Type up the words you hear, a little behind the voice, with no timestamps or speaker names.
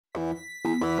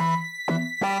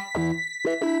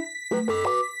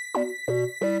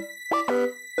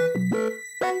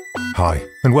Hi,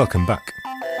 and welcome back.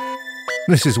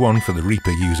 This is one for the Reaper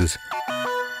users.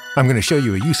 I'm going to show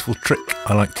you a useful trick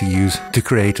I like to use to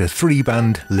create a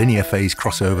 3-band linear phase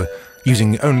crossover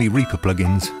using only Reaper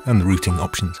plugins and the routing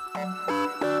options.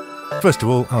 First of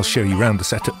all, I'll show you around the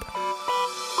setup.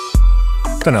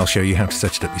 Then I'll show you how to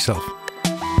set it up yourself.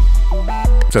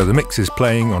 So the mix is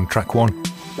playing on track 1,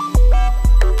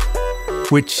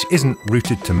 which isn't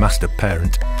routed to master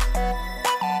parent.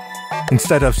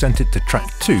 Instead, I've sent it to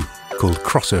track 2, called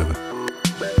crossover.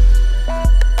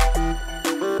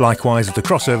 Likewise, the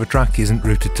crossover track isn't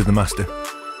routed to the master.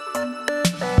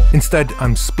 Instead,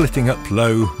 I'm splitting up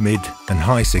low, mid and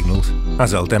high signals,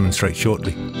 as I'll demonstrate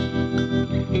shortly,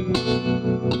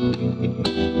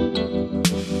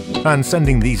 and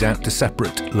sending these out to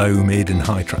separate low, mid and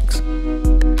high tracks.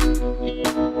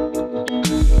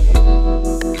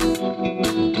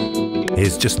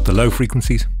 Here's just the low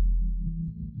frequencies.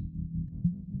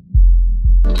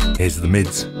 Here's the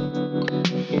mids.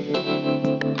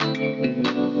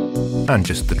 And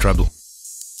just the treble.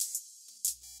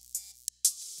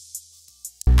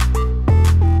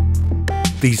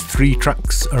 These 3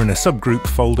 tracks are in a subgroup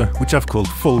folder which I've called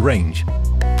Full Range,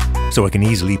 so I can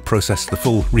easily process the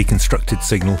full reconstructed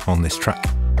signal on this track.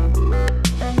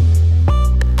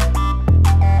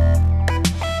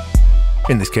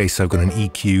 In this case, I've got an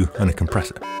EQ and a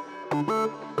compressor.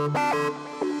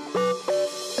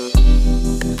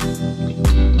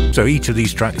 So each of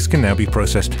these tracks can now be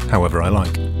processed however I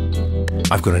like.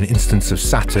 I've got an instance of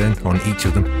Saturn on each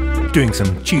of them, doing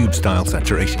some tube-style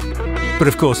saturation. But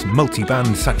of course,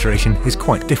 multi-band saturation is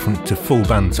quite different to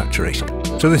full-band saturation,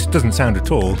 so this doesn't sound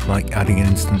at all like adding an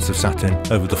instance of Saturn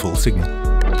over the full signal.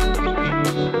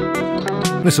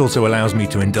 This also allows me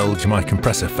to indulge my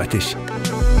compressor fetish.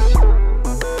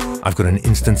 I've got an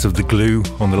instance of the glue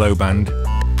on the low band,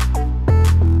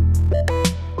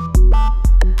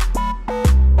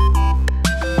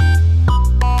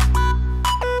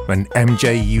 an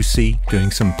MJUC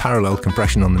doing some parallel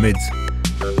compression on the mids,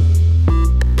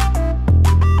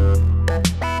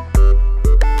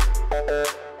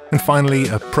 and finally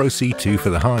a Pro C2 for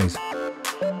the highs.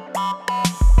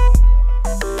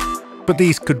 But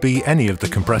these could be any of the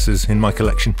compressors in my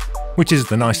collection, which is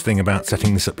the nice thing about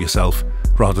setting this up yourself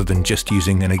rather than just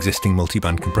using an existing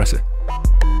multi-band compressor.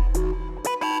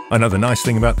 Another nice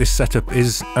thing about this setup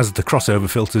is, as the crossover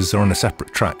filters are on a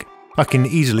separate track, I can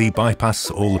easily bypass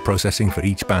all the processing for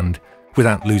each band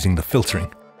without losing the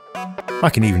filtering. I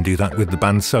can even do that with the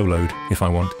band soloed if I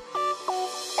want.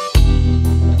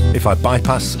 If I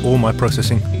bypass all my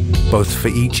processing, both for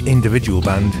each individual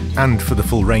band and for the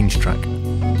full range track,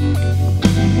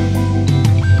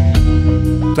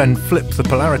 then flip the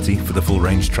polarity for the full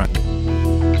range track,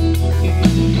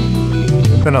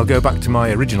 then I'll go back to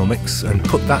my original mix and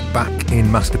put that back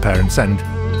in master parent send,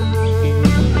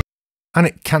 and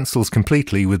it cancels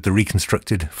completely with the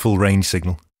reconstructed full range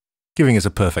signal, giving us a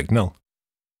perfect null.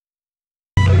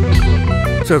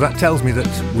 So that tells me that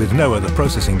with no other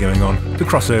processing going on, the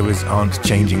crossovers aren't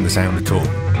changing the sound at all.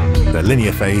 They're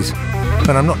linear phase,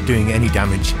 and I'm not doing any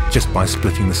damage just by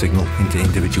splitting the signal into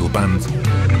individual bands.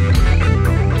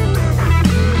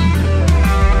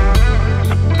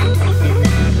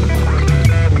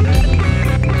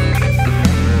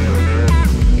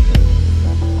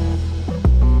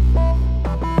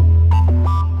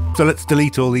 So let's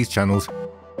delete all these channels,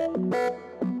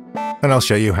 and I'll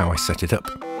show you how I set it up.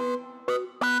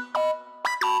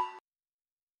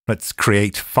 Let's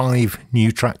create 5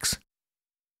 new tracks,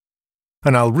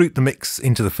 and I'll route the mix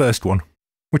into the first one,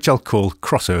 which I'll call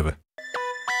Crossover.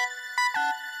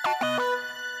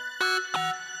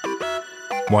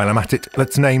 While I'm at it,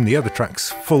 let's name the other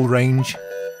tracks Full Range,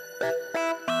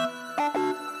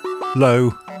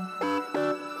 Low,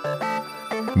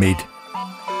 Mid,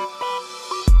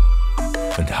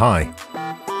 and High.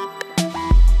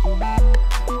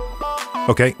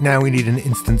 Okay, now we need an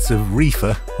instance of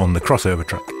Reaper on the crossover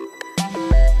track.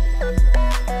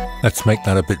 Let's make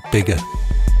that a bit bigger.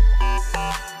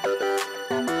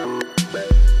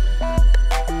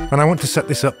 And I want to set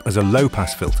this up as a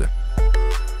low-pass filter.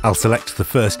 I'll select the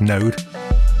first node,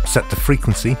 set the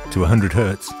frequency to 100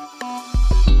 Hz,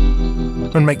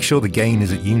 and make sure the gain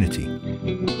is at unity.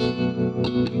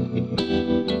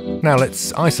 Now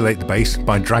let's isolate the bass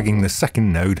by dragging the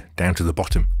second node down to the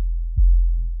bottom.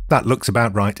 That looks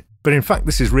about right, but in fact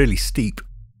this is really steep.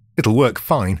 It'll work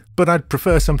fine, but I'd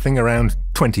prefer something around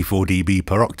 24 dB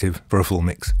per octave for a full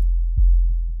mix.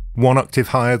 1 octave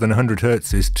higher than 100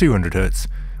 Hz is 200 Hz,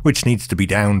 which needs to be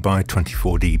down by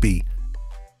 24 dB.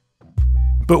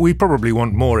 But we probably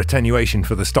want more attenuation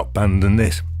for the stop band than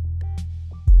this.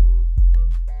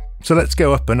 So let's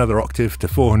go up another octave to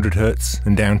 400 Hz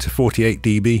and down to 48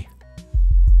 dB.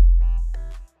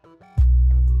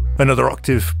 Another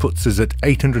octave puts us at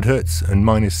 800 Hz and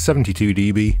minus 72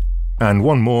 dB, and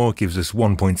one more gives us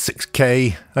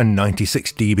 1.6K and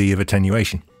 96 dB of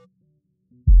attenuation.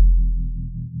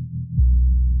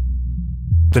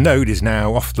 The node is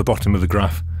now off the bottom of the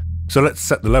graph, so let's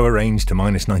set the lower range to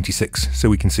minus 96 so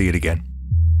we can see it again.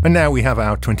 And now we have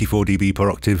our 24 dB per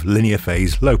octave linear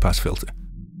phase low-pass filter.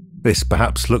 This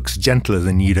perhaps looks gentler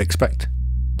than you'd expect,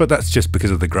 but that's just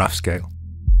because of the graph scale.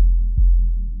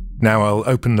 Now I'll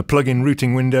open the plugin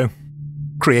routing window,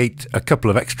 create a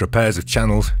couple of extra pairs of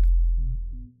channels,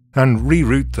 and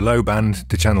reroute the low band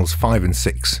to channels 5 and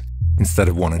 6 instead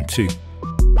of 1 and 2.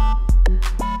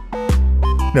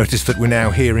 Notice that we're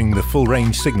now hearing the full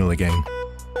range signal again.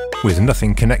 With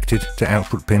nothing connected to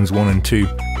output pins 1 and 2,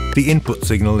 the input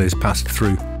signal is passed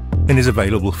through and is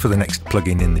available for the next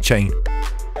plugin in the chain,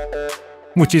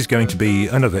 which is going to be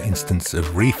another instance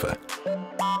of reefer.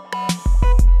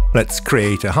 Let's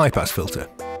create a high-pass filter.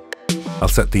 I'll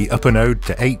set the upper node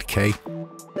to 8K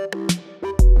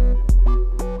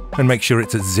and make sure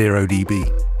it's at 0 dB.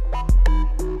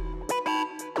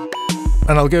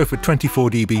 And I'll go for 24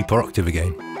 dB per octave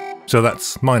again. So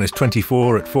that's minus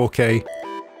 24 at 4K,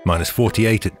 minus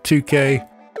 48 at 2K,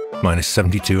 minus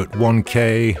 72 at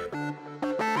 1K,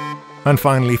 and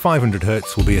finally 500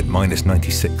 Hz will be at minus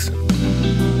 96.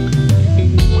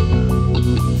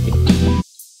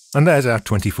 And there's our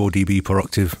 24 dB per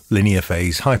octave linear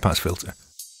phase high-pass filter.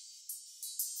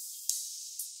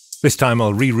 This time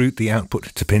I'll reroute the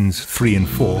output to pins 3 and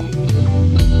 4.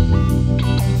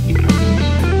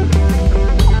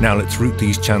 Now let's route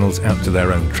these channels out to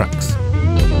their own tracks.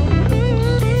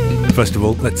 First of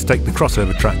all, let's take the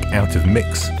crossover track out of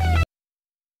mix.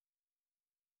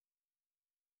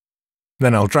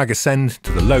 Then I'll drag a send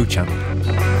to the low channel.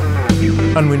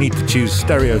 And we need to choose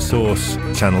stereo source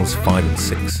channels 5 and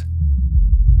 6.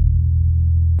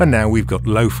 And now we've got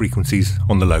low frequencies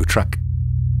on the low track.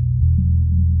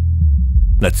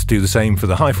 Let's do the same for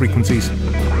the high frequencies,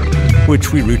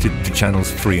 which we routed to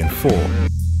channels 3 and 4.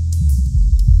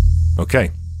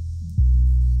 Okay.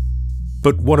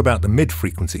 But what about the mid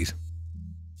frequencies?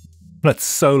 Let's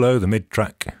solo the mid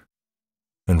track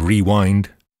and rewind.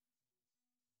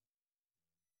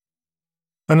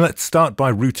 And let's start by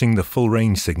routing the full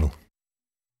range signal.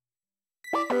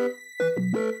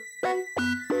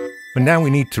 And now we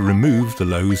need to remove the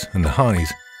lows and the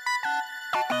highs.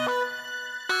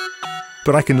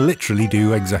 But I can literally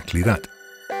do exactly that.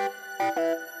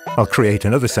 I'll create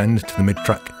another send to the mid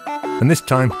track, and this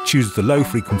time choose the low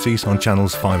frequencies on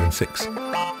channels 5 and 6.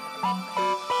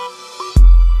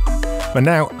 And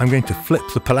now I'm going to flip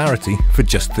the polarity for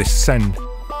just this send.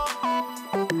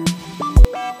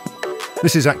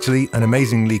 This is actually an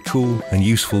amazingly cool and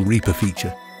useful Reaper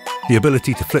feature. The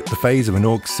ability to flip the phase of an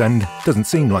aux send doesn't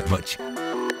seem like much,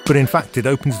 but in fact it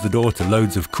opens the door to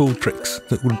loads of cool tricks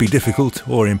that would be difficult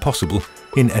or impossible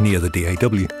in any other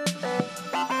DAW.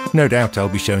 No doubt I'll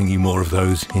be showing you more of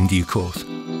those in due course.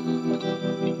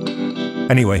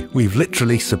 Anyway, we've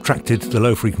literally subtracted the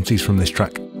low frequencies from this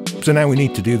track, so now we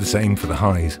need to do the same for the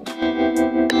highs.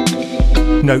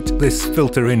 Note, this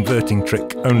filter inverting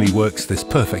trick only works this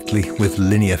perfectly with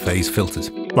linear phase filters,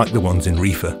 like the ones in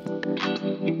Reefer.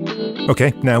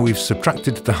 Okay, now we've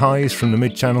subtracted the highs from the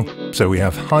mid channel, so we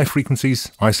have high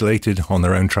frequencies isolated on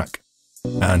their own track,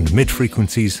 and mid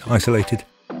frequencies isolated,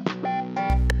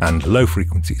 and low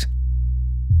frequencies.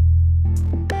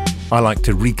 I like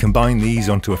to recombine these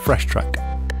onto a fresh track.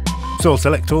 So I'll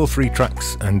select all 3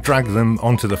 tracks and drag them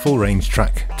onto the full range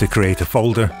track to create a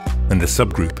folder and a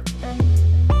subgroup,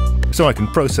 so I can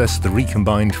process the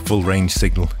recombined full range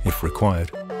signal if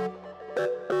required.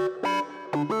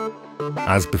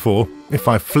 As before, if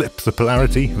I flip the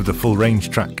polarity of the full range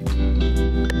track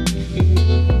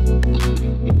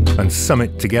and sum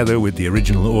it together with the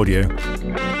original audio,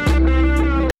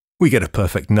 we get a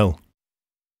perfect null.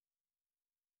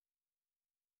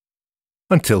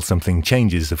 Until something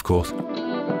changes, of course.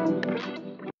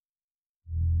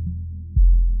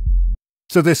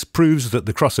 So this proves that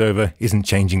the crossover isn't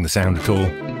changing the sound at all,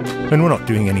 and we're not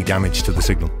doing any damage to the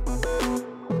signal.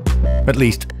 At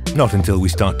least, not until we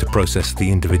start to process the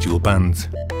individual bands.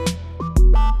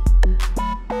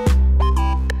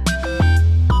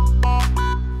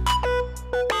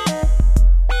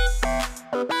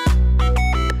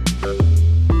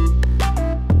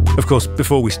 Of course,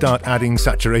 before we start adding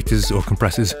saturators or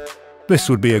compressors, this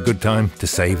would be a good time to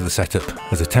save the setup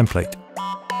as a template.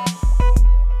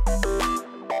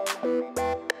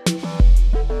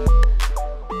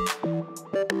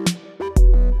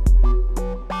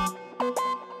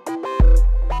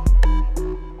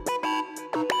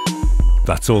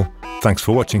 That's all. Thanks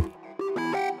for watching.